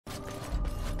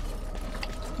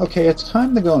Okay, it's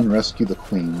time to go and rescue the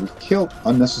Queen. We've killed,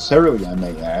 unnecessarily I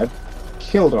may add,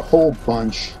 killed a whole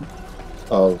bunch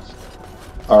of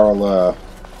our,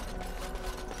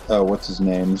 what's his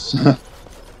name's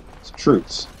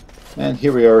troops. And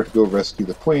here we are to go rescue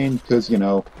the Queen, because, you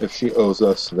know, if she owes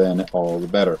us, then all the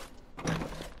better.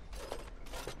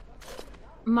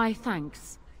 My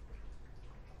thanks.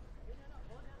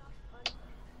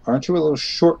 Aren't you a little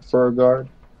short for a guard?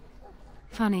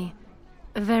 Funny.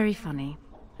 Very funny.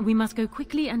 We must go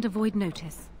quickly and avoid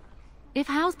notice. If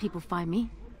Howe's people find me,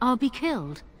 I'll be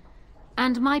killed.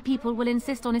 And my people will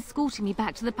insist on escorting me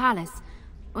back to the palace,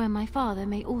 where my father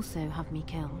may also have me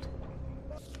killed.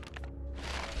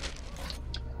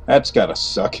 That's gotta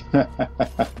suck.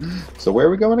 So where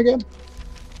are we going again?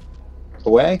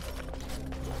 Away?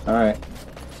 Alright.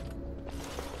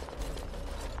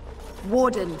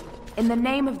 Warden, in the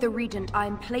name of the Regent, I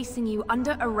am placing you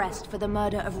under arrest for the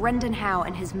murder of Rendon Howe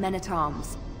and his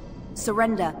men-at-arms.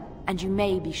 Surrender, and you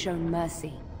may be shown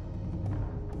mercy.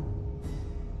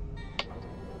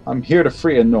 I'm here to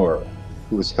free Honora,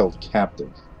 who was held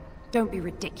captive. Don't be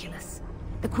ridiculous.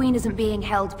 The Queen isn't being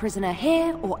held prisoner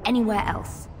here or anywhere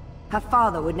else. Her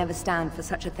father would never stand for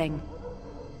such a thing.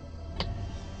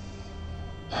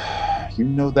 You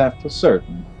know that for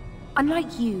certain.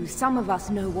 Unlike you, some of us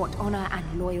know what honor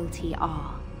and loyalty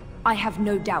are. I have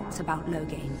no doubts about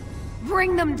Logain.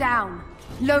 Bring them down!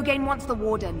 Logain wants the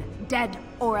Warden, dead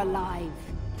or alive.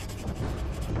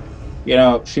 You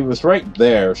know, she was right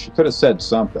there. She could have said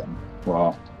something.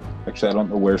 Well, actually, I don't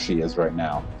know where she is right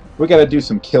now. We gotta do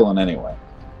some killing anyway.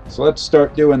 So let's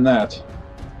start doing that.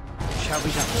 Shall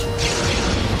we done?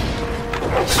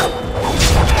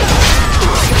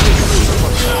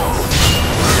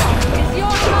 It's your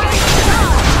time to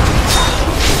die!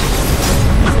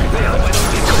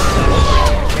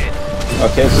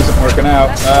 Okay, this isn't working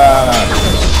out.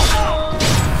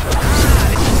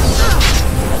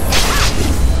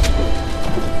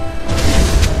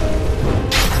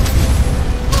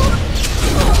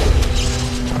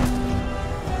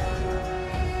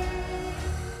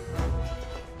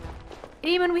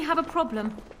 Eamon, we have a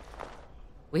problem.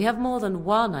 We have more than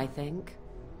one, I think.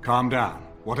 Calm down.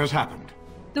 What has happened?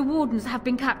 The Wardens have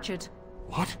been captured.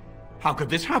 What? How could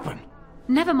this happen?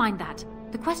 Never mind that.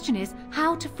 The question is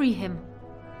how to free him.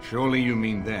 Surely you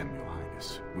mean them, Your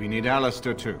Highness. We need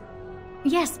Alistair too.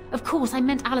 Yes, of course, I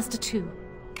meant Alistair too.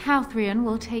 Calthrion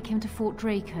will take him to Fort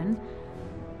Draken.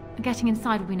 Getting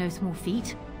inside will be no small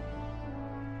feat.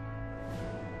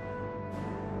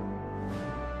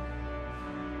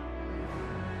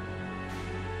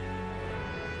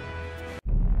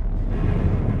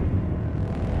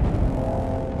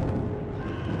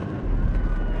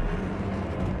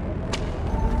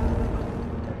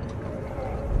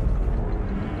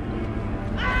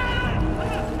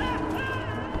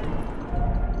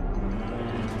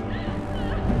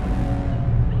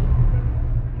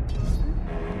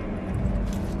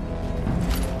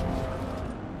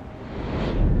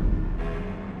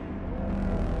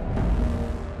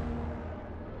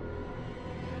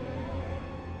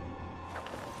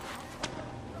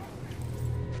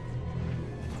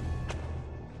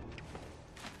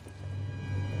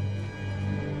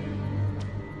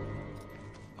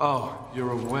 Oh,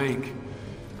 you're awake.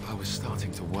 I was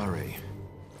starting to worry.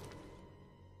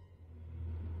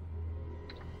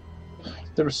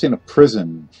 Never seen a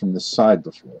prison from this side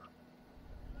before.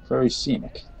 Very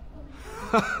scenic.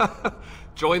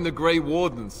 Join the Grey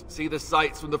Wardens. See the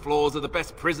sights from the floors of the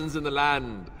best prisons in the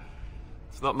land.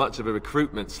 It's not much of a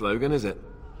recruitment slogan, is it?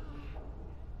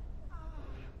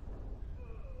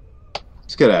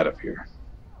 Let's get out of here.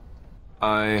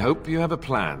 I hope you have a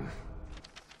plan.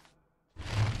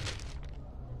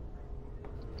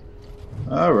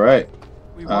 All right.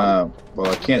 We Well,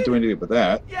 I can't do anything with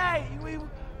that. Yay! We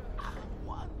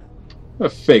won. I'll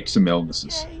fake some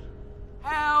illnesses. Yay.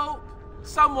 Help!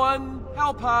 Someone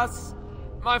help us!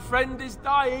 My friend is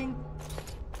dying.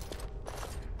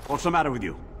 What's the matter with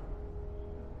you?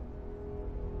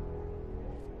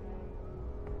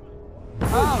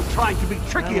 Oh, trying to be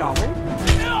tricky, are we?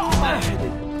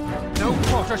 No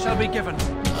quarter shall be given.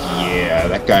 Yeah,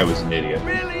 that guy was an idiot.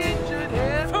 Really injured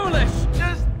here. Foolish!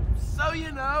 Just so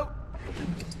you know.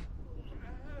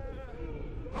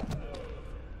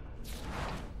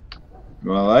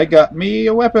 Well, I got me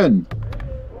a weapon.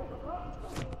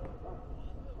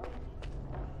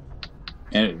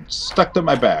 And it stuck to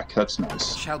my back. That's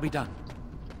nice. Shall be done.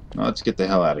 Now let's get the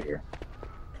hell out of here.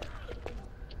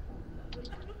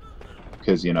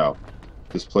 Because, you know,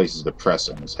 this place is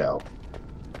depressing as hell.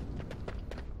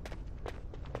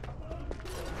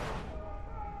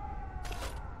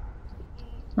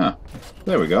 Huh.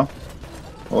 There we go.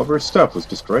 All of her stuff was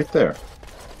just right there.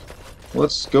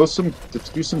 Let's do some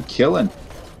killing.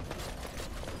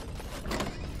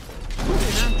 In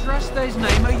Andraste's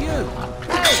name are you?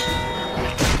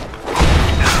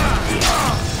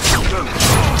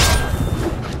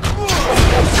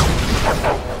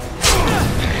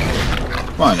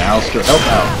 Come on, Alistair, help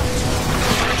out.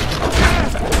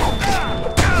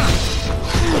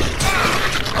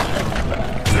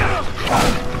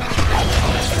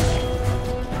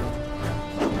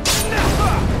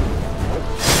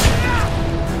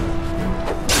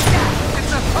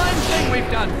 It's a fine thing we've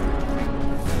done.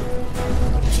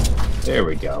 There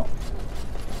we go.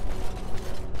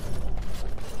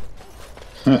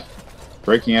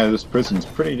 Breaking out of this prison is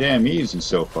pretty damn easy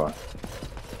so far.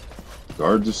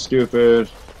 Guards are stupid.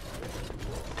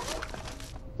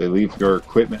 They leave your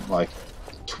equipment like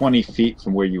 20 feet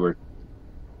from where you were.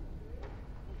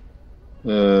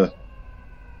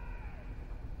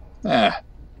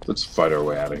 Let's fight our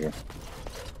way out of here.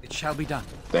 It shall be done.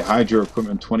 They hide your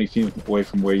equipment 20 feet away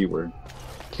from where you were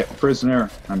kept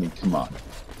prisoner. I mean, come on.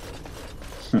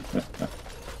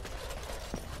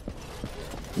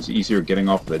 It's easier getting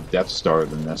off the Death Star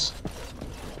than this.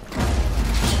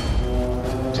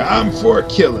 Time for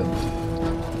killing.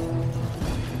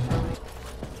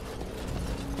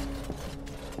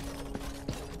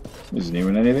 There isn't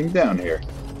even anything down here.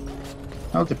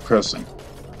 How depressing.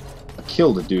 I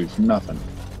killed a dude for nothing.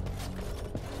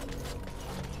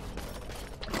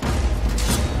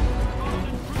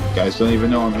 Guys don't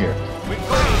even know I'm here.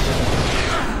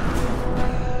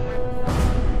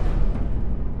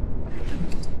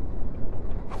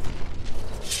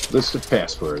 List of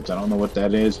passwords. I don't know what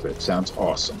that is, but it sounds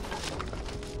awesome.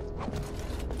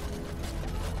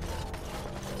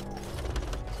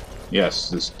 Yes,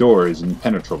 this door is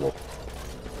impenetrable.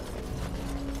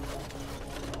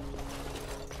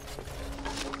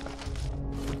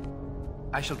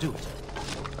 I shall do it.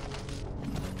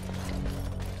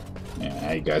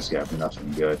 Yeah, you guys got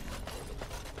nothing good.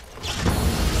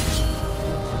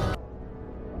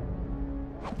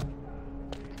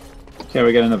 Okay,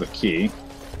 we got another key.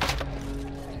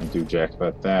 Can't do jack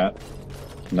about that.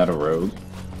 Not a rogue.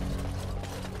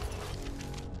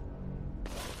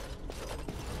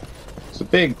 It's a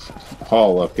big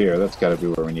hall up here. That's got to be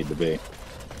where we need to be.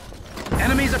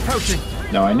 Enemies approaching.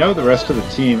 Now I know the rest of the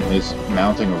team is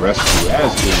mounting a rescue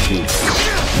as we do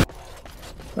this.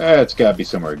 It's got to be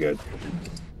somewhere good.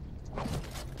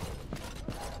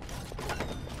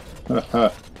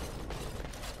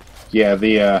 Yeah,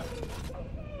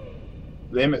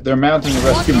 they're mounting a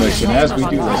rescue mission as we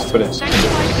do this, but it's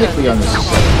completely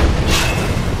unnecessary.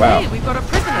 Wow. Hey, we've got a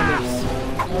prisoner loose.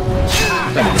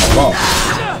 Kind of my fault.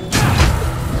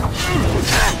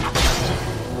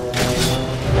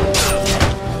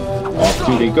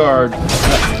 Off-duty guard.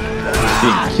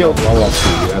 Being killed while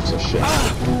off-duty, that's a shame.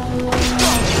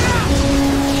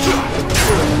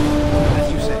 As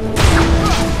you say.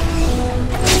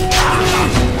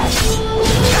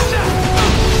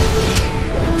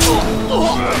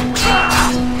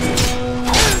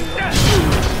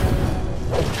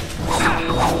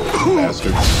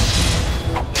 Bastards.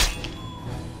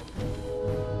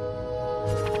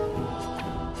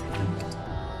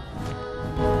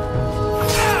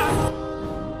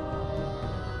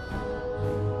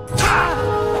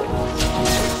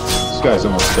 This guy's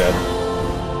almost dead.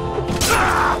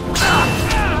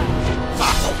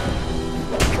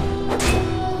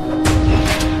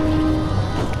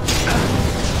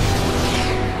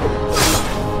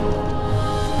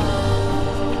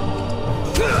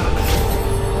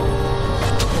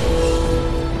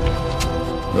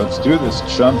 Let's do this,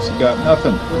 chumps. You got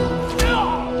nothing.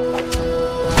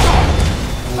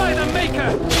 By the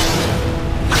Maker!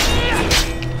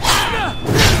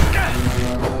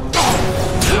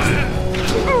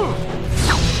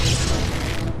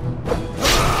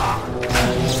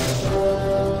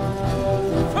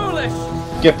 Foolish!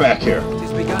 Get back here. It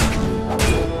is begun.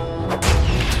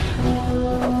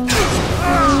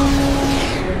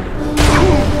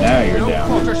 Now you're No down.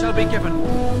 quarter shall be given.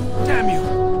 Damn you!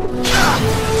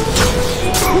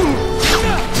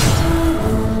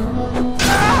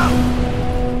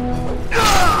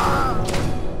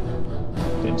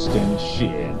 Instant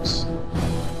shits.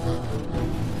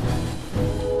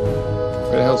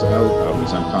 Where the hell's Al? Oh,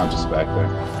 he's unconscious back there.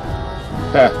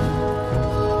 Ha!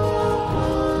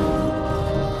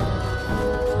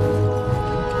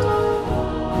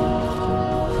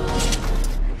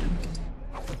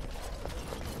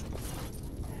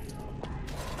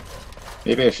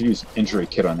 Maybe I should use injury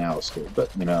kit on Alistair, but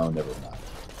you know, never mind.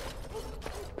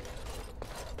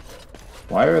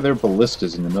 Why are there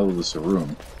ballistas in the middle of this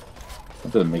room?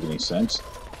 That doesn't make any sense.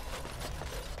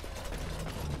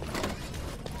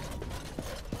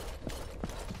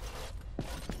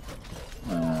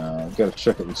 Gotta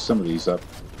check at least some of these up.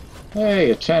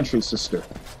 Hey, a Chantry sister.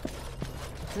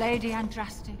 Lady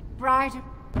Andraste, bride of...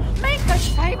 Make us,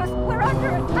 save us! We're under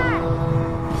attack!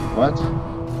 What?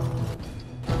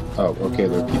 Oh, okay,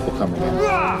 there are people coming in.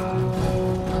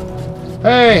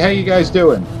 Hey, how you guys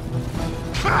doing?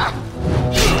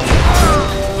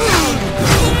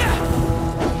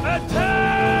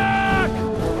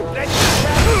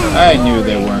 I knew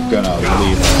they weren't gonna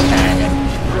leave us hanging.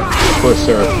 Of course,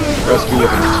 their rescue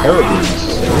wasn't terribly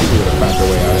necessary. We would have found our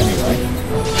way out anyway.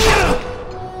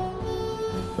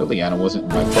 Liliana wasn't in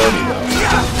my party, though.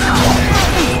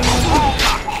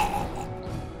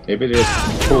 Maybe they just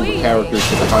pulled the characters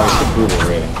to the highest approval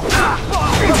rating.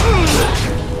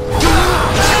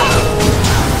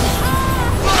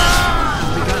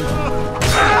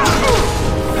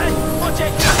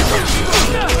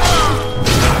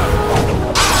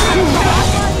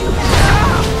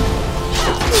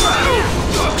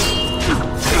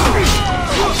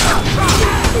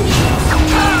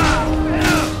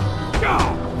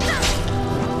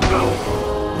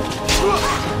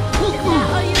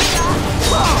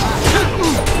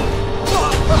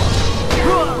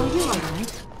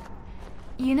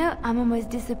 You know, I'm almost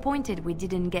disappointed we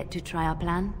didn't get to try our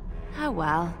plan. Oh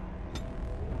well.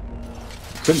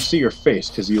 Couldn't see your face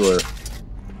because you were...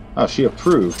 Oh, she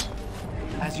approved.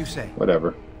 As you say.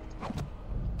 Whatever.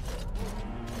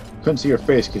 Couldn't see her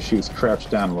face because she was crouched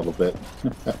down a little bit.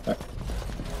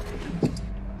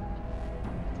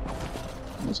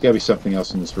 There's got to be something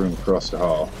else in this room across the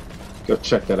hall. Go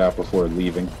check that out before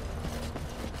leaving.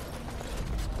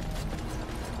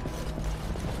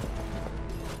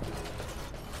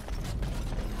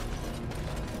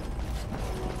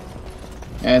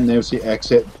 And there's the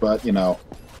exit, but, you know,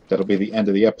 that'll be the end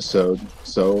of the episode.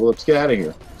 So let's get out of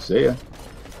here. See ya.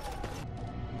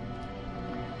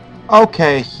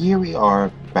 Okay, here we are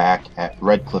back at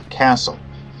Redcliffe Castle.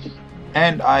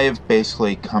 And I have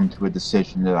basically come to a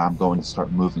decision that I'm going to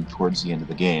start moving towards the end of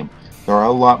the game. There are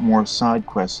a lot more side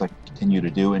quests I can continue to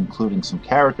do, including some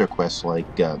character quests like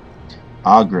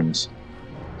Ogren's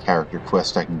character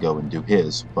quest. I can go and do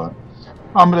his, but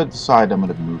I'm going to decide I'm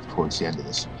going to move towards the end of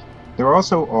this. There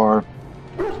also are...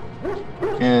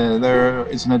 there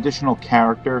is an additional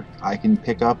character I can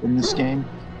pick up in this game.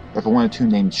 If I wanted to,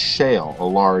 named Shale,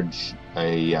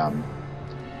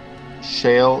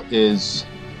 Shale is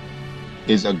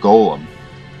a golem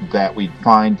that we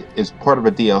find is part of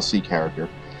a DLC character.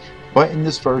 But in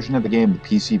this version of the game, the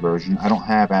PC version, I don't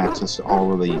have access to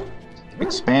all of the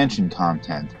expansion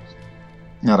content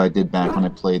that I did back when I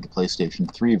played the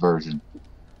PlayStation 3 version.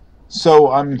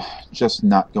 So I'm just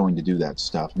not going to do that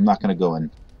stuff. I'm not going to go and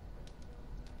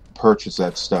purchase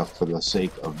that stuff for the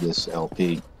sake of this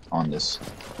LP on this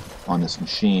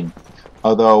machine.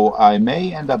 Although I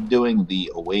may end up doing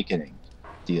the Awakening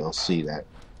DLC that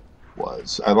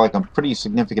was. I like a pretty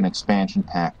significant expansion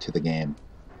pack to the game.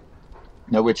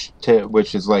 Now, which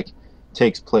is like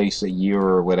takes place a year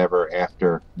or whatever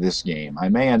after this game. I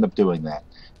may end up doing that.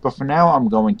 But for now, I'm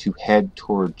going to head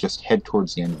towards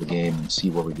the end of the game and see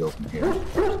where we go from here.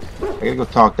 I gotta go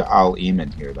talk to Al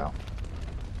Eamon here, though.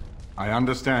 I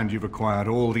understand you've acquired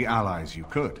all the allies you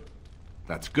could.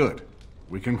 That's good.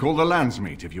 We can call the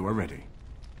Landsmeet if you are ready.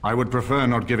 I would prefer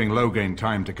not giving Logain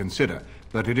time to consider,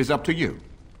 but it is up to you.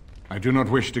 I do not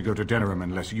wish to go to Denerim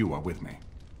unless you are with me.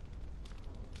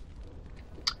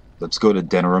 Let's go to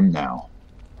Denerim now.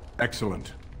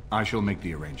 Excellent. I shall make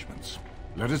the arrangements.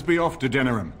 Let us be off to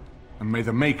Denerim, and may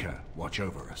the Maker watch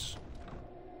over us.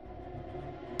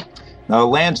 Now,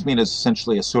 Landsmeet is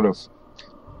essentially a sort of...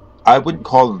 I wouldn't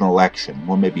call it an election,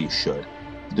 well maybe you should,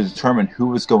 to determine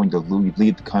who is going to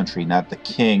lead the country, not the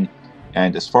king,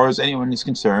 and as far as anyone is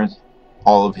concerned,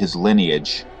 all of his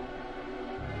lineage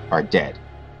are dead.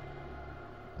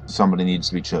 Somebody needs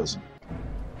to be chosen.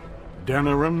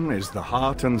 Denerim is the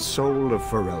heart and soul of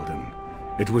Ferelden.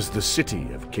 It was the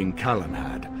city of King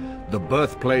Calanhad, the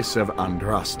birthplace of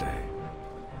Andraste.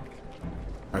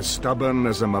 As stubborn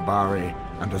as a Mabari,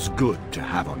 and as good to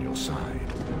have on your side.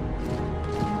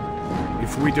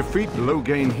 If we defeat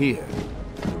Logain here,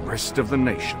 the rest of the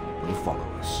nation will follow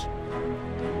us.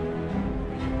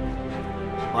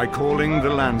 By calling the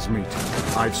Landsmeet,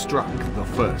 I've struck the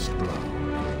first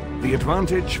blow. The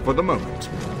advantage, for the moment,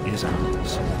 is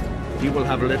ours. He will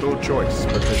have little choice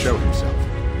but to show himself,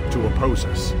 to oppose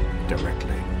us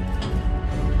directly.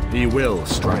 He will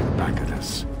strike back at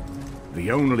us.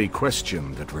 The only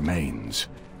question that remains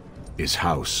is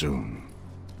how soon.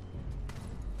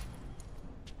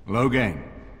 Logain,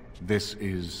 this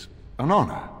is An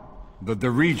honor. But the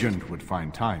Regent would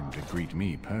find time to greet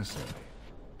me personally.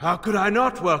 How could I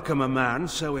not welcome a man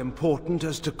so important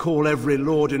as to call every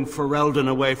lord in Ferelden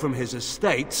away from his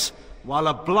estates, while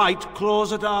a blight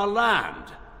claws at our land?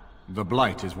 The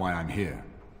Blight is why I'm here.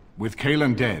 With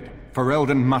Cailan dead,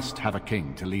 Ferelden must have a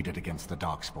king to lead it against the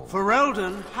Darkspawn.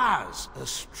 Ferelden has a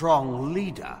strong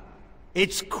leader.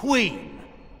 Its queen.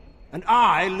 And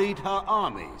I lead her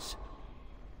armies.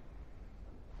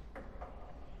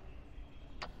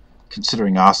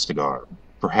 Considering Ostagar,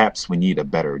 perhaps we need a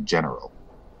better general.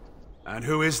 And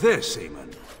who is this,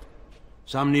 Eamon?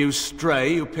 Some new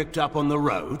stray you picked up on the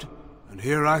road? And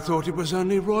here I thought it was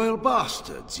only royal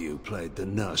bastards you played the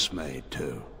nursemaid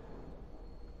to.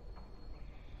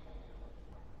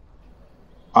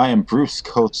 I am Bruce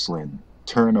Coatslin,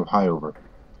 Terran of Highover.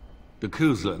 The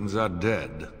Kuzlans are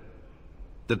dead.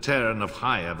 The Terran of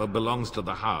Highover belongs to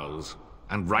the House,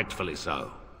 and rightfully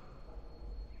so.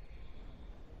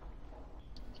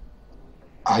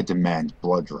 I demand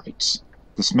blood rights.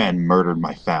 This man murdered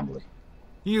my family.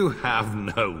 You have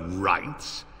no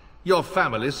rights. Your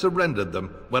family surrendered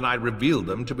them when I revealed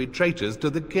them to be traitors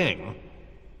to the king.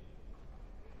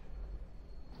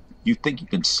 You think you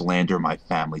can slander my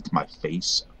family to my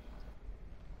face?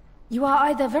 You are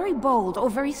either very bold or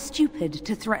very stupid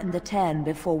to threaten the Terran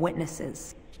before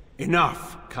witnesses.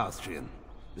 Enough, Calthrian.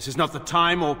 This is not the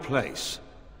time or place.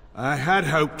 I had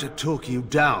hoped to talk you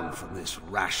down from this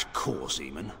rash course,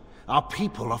 Eamon. Our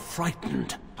people are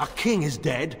frightened. Our king is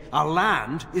dead. Our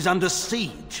land is under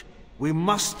siege. We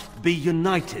must be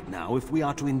united now if we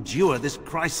are to endure this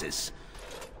crisis.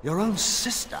 Your own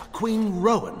sister, Queen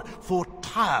Rowan, fought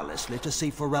tirelessly to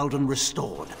see Ferelden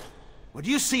restored. Would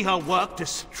you see her work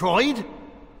destroyed?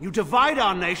 You divide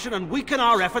our nation and weaken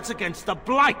our efforts against the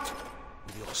Blight,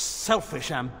 with your selfish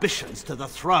ambitions to the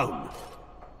throne.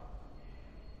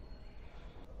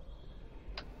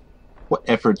 What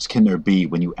efforts can there be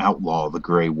when you outlaw the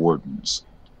Grey Wardens?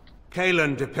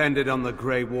 Cailan depended on the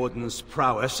Grey Warden's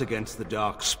prowess against the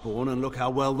Darkspawn, and look how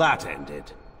well that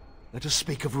ended. Let us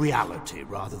speak of reality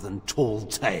rather than tall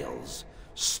tales.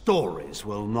 Stories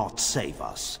will not save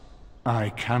us.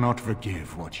 I cannot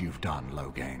forgive what you've done,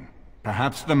 Logain.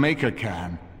 Perhaps the Maker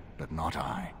can, but not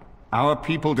I. Our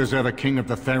people deserve a king of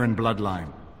the Theron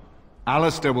bloodline.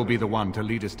 Alistair will be the one to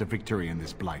lead us to victory in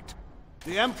this Blight.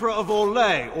 The Emperor of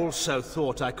Orlais also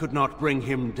thought I could not bring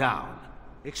him down.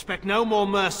 Expect no more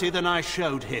mercy than I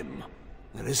showed him.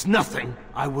 There is nothing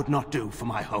I would not do for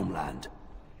my homeland.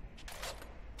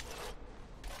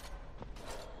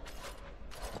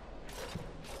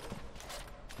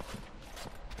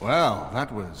 Well,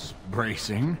 that was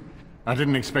bracing. I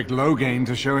didn't expect Logain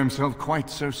to show himself quite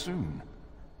so soon.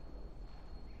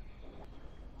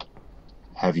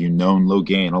 Have you known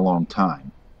Logain a long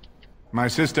time? My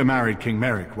sister married King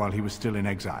Merrick while he was still in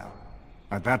exile.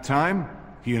 At that time,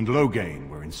 he and Logain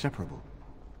were inseparable.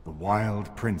 The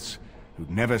wild prince who'd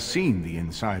never seen the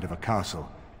inside of a castle,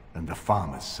 and the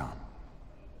farmer's son.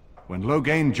 When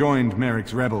Logain joined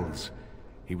Merrick's rebels,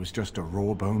 he was just a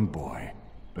raw-boned boy,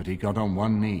 but he got on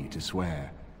one knee to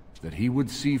swear that he would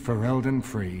see Ferelden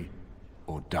free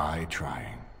or die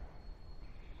trying.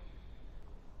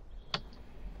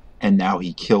 And now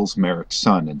he kills Merrick's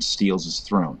son and steals his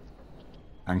throne.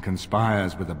 And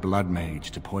conspires with a blood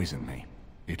mage to poison me.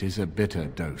 It is a bitter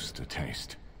dose to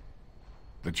taste.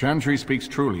 The Chantry speaks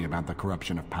truly about the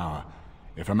corruption of power.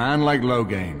 If a man like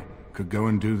Logain could go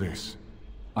and do this,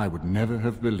 I would never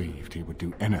have believed he would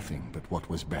do anything but what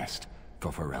was best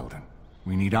for Ferelden.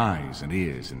 We need eyes and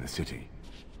ears in the city.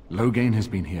 Logain has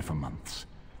been here for months.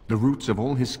 The roots of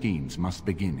all his schemes must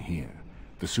begin here.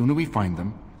 The sooner we find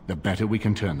them, the better we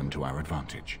can turn them to our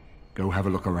advantage. Go have a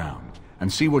look around,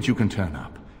 and see what you can turn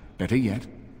up. Better yet,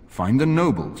 find the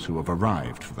nobles who have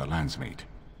arrived for the Landsmeet.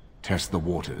 Test the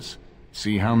waters.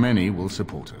 See how many will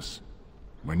support us.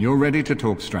 When you're ready to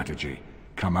talk strategy,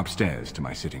 come upstairs to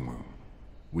my sitting room.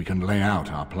 We can lay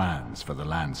out our plans for the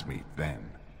Landsmeet then.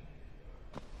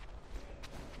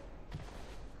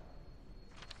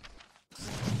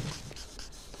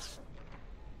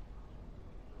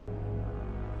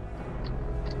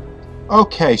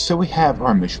 Okay, so we have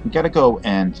our mission. We gotta go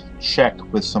and check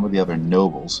with some of the other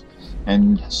nobles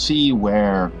and see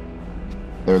where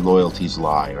their loyalties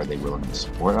lie. Are they willing to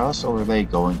support us, or are they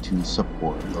going to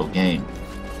support Logain?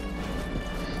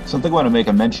 Something I want to make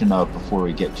a mention of before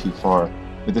we get too far,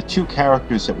 with the two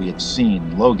characters that we had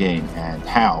seen, Logain and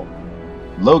Hal.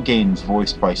 Logain's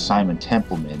voiced by Simon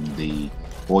Templeman, the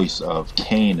voice of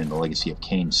Cain in the Legacy of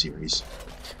Cain series.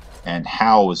 And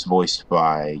Hal was voiced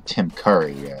by Tim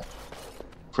Curry, a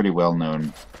pretty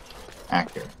well-known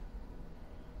actor.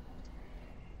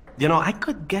 You know, I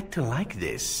could get to like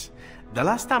this. The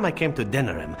last time I came to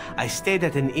Denerim, I stayed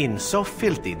at an inn so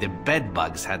filthy the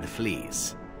bedbugs had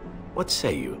fleas. What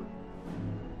say you?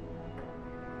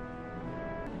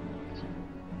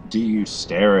 Do you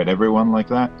stare at everyone like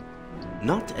that?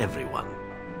 Not everyone,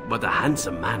 but a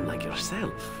handsome man like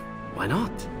yourself. Why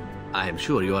not? I am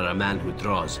sure you are a man who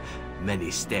draws many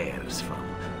stares from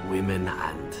women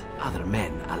and other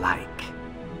men alike.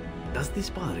 Does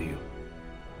this bother you?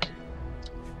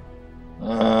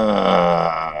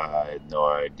 I had no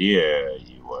idea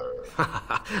you were.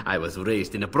 I was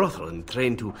raised in a brothel and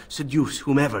trained to seduce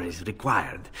whomever is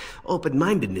required.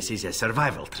 Open-mindedness is a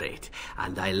survival trait,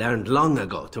 and I learned long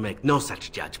ago to make no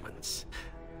such judgments.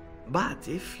 But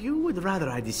if you would rather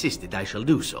I desisted, I shall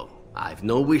do so. I've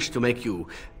no wish to make you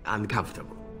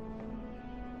uncomfortable.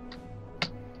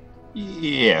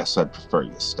 Yes, I'd prefer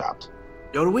you stopped.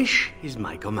 Your wish is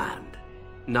my command.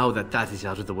 Now that that is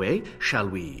out of the way, shall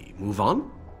we move on?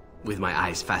 With my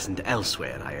eyes fastened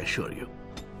elsewhere, I assure you.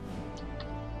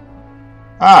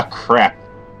 Ah, crap.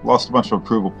 Lost a bunch of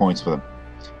approval points for them.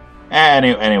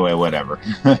 Anyway, whatever.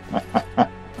 You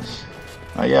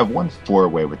have one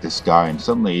four-way with this guy, and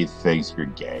suddenly he thinks you're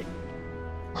gay.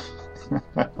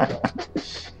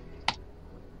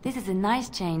 This is a nice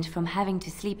change from having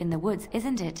to sleep in the woods,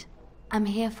 isn't it? I'm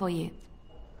here for you.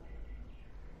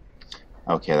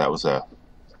 Okay, that was a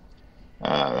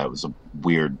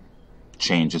weird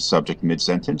change of subject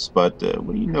mid-sentence, but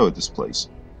what do you know of this place?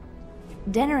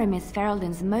 Denerim is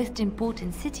Ferelden's most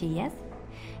important city, yes?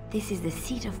 This is the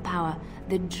seat of power,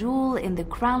 the jewel in the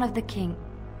crown of the king.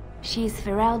 She is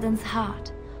Ferelden's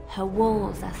heart. Her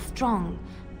walls are strong,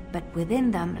 but within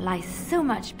them lies so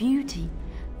much beauty,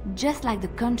 just like the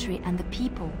country and the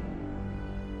people.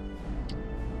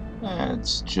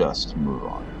 Let's just move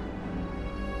on.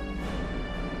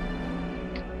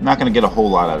 Not gonna get a whole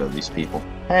lot out of these people.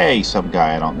 Hey, some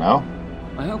guy I don't know.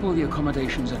 I hope all the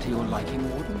accommodations are to your liking,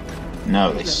 Warden.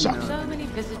 No, they suck. So many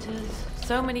visitors,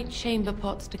 so many chamber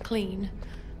pots to clean.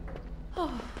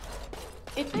 Oh,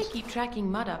 if they keep tracking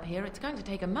mud up here, it's going to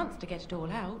take a month to get it all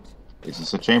out. Is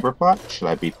this a chamber pot? Should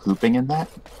I be pooping in that?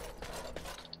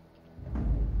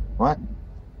 What?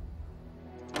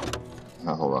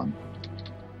 Oh, hold on.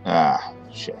 Ah,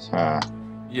 shit.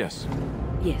 Yes.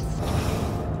 Yes.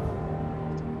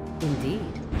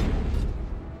 Indeed.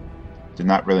 Did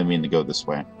not really mean to go this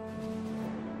way.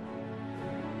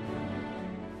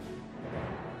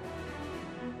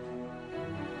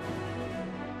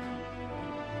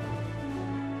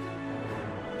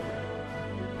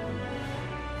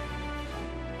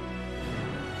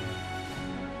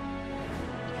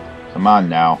 Come on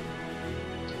now.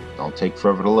 Don't take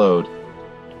forever to load.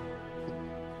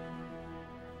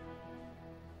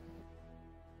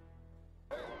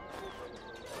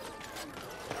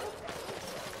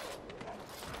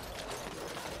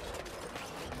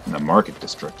 In the market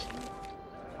district.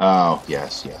 Oh,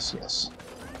 yes, yes, yes.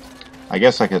 I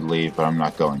guess I could leave, but I'm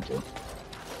not going to.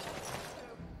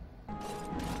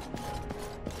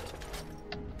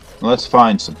 Let's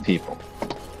find some people.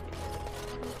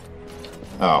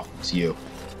 Oh, it's you.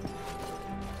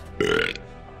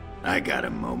 I got a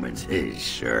moment's haze,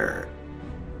 sir.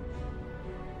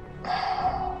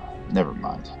 Never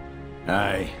mind.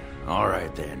 Aye, all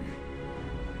right then.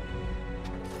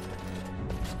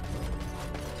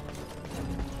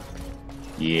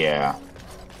 Yeah.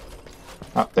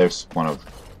 Oh, there's one of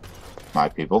my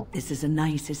people. This is a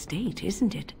nice estate,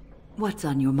 isn't it? What's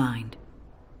on your mind?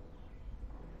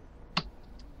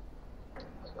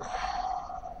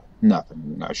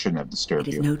 Nothing. I shouldn't have disturbed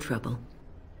It is you. no trouble.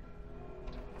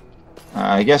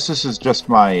 I guess this is just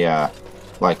my,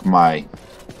 like my...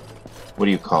 What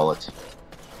do you call it?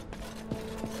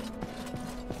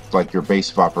 Like your base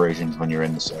of operations when you're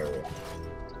in this area.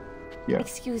 Yeah.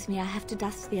 Excuse me, I have to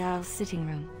dust the Earl's sitting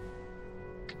room.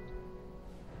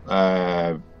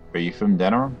 Are you from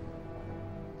Denerim?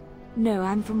 No,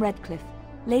 I'm from Redcliffe.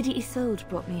 Lady Isolde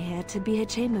brought me here to be her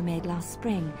chambermaid last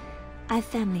spring. I've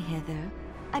family here, though.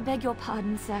 I beg your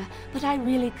pardon, sir, but I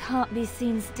really can't be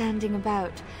seen standing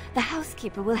about. The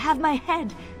housekeeper will have my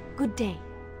head. Good day.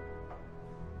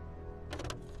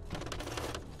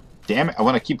 Damn it, I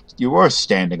want to keep... You are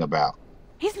standing about.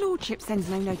 His lordship sends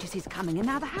no notice he's coming, and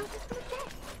now the house is full of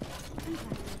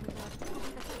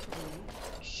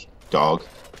guests. Dog.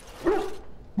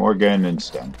 Morgan and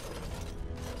Sten.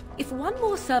 If one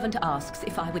more servant asks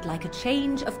if I would like a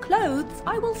change of clothes,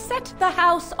 I will set the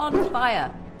house on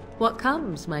fire. What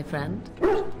comes, my friend?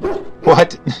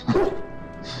 What?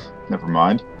 Never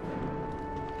mind.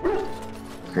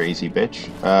 Crazy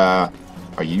bitch.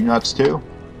 Are you nuts too?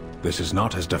 This is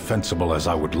not as defensible as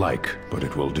I would like, but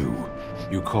it will do.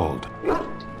 You called.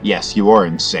 Yes, you are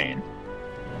insane.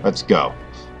 Let's go.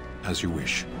 As you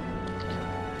wish.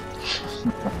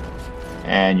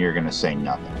 And you're gonna say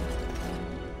nothing.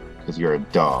 Because you're a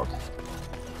dog.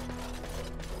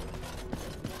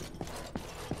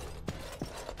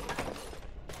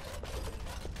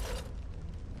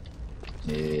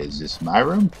 Is this my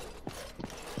room?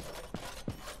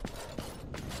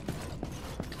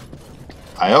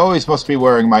 I always must be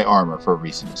wearing my armor for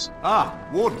reasons. Ah,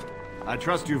 Warden. I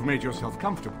trust you've made yourself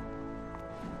comfortable.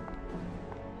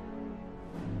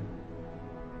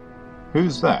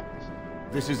 Who's that?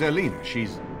 This is Elena.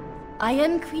 She's... I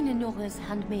am Queen Enora's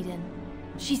handmaiden.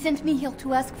 She sent me here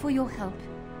to ask for your help.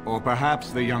 Or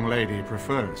perhaps the young lady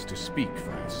prefers to speak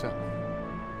for herself.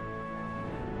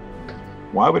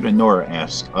 Why would Enora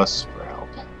ask us for help?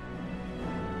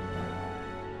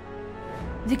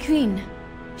 The Queen,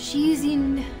 she is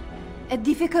in a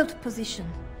difficult position.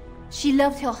 She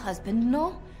loved her husband,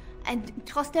 no? And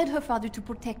trusted her father to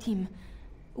protect him.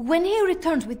 When he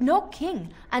returns with no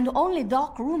king and only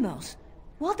dark rumors,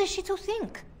 what is she to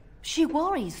think? She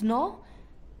worries, no?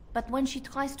 But when she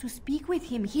tries to speak with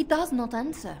him, he does not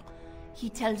answer. He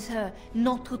tells her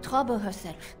not to trouble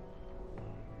herself.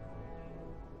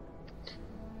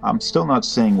 I'm still not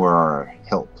seeing where our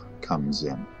help comes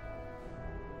in.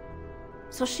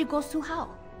 So she goes to how?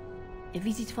 A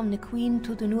visit from the Queen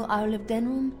to the new Isle of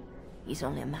Denrum is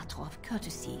only a matter of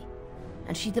courtesy,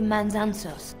 and she demands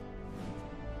answers.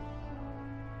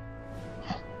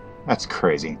 That's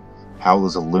crazy. Howl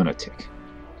is a lunatic.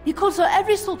 He calls her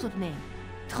every sort of name,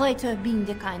 traitor being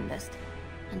the kindest,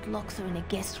 and locks her in a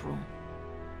guest room.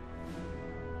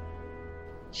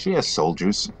 She has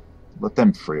soldiers. Let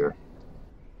them free her.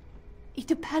 If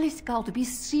the palace guard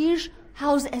besiege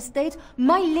Howl's estate,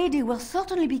 my lady will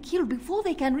certainly be killed before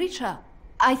they can reach her.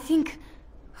 I think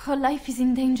her life is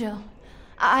in danger.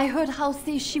 I heard Howl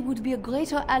say she would be a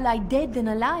greater ally dead than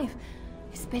alive,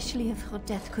 especially if her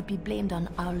death could be blamed on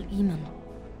Owl Eamon.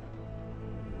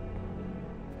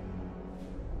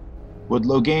 Would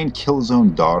Logain kill his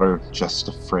own daughter just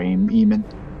to frame Eamon?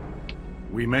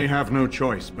 We may have no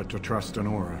choice but to trust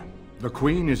Enora. The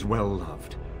Queen is well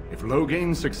loved. If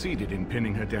Logain succeeded in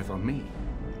pinning her death on me,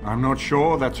 I'm not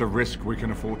sure that's a risk we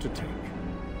can afford to take.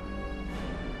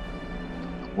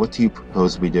 What do you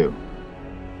propose we do?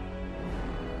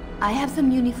 I have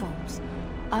some uniforms.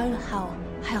 I'll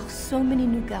hire so many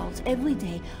new guards every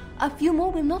day. A few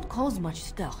more will not cause much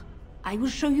stir. I will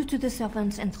show you to the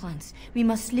servants' entrance. We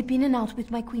must slip in and out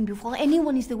with my queen before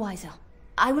anyone is the wiser.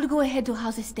 I will go ahead to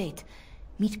House Estate.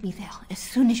 Meet me there as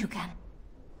soon as you can.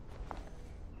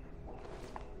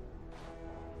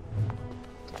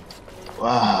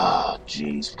 Ah,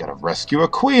 jeez, we've got to rescue a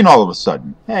queen all of a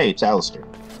sudden. Hey, it's Alistair.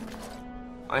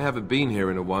 I haven't been here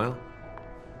in a while.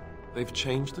 They've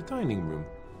changed the dining room.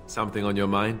 Something on your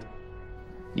mind?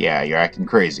 Yeah, you're acting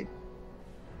crazy.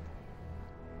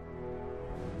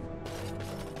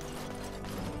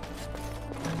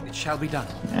 It shall be done.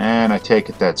 And I take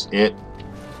it that's it.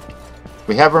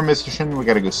 We have our mission, we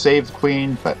gotta go save the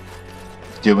queen, but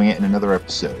doing it in another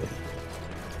episode.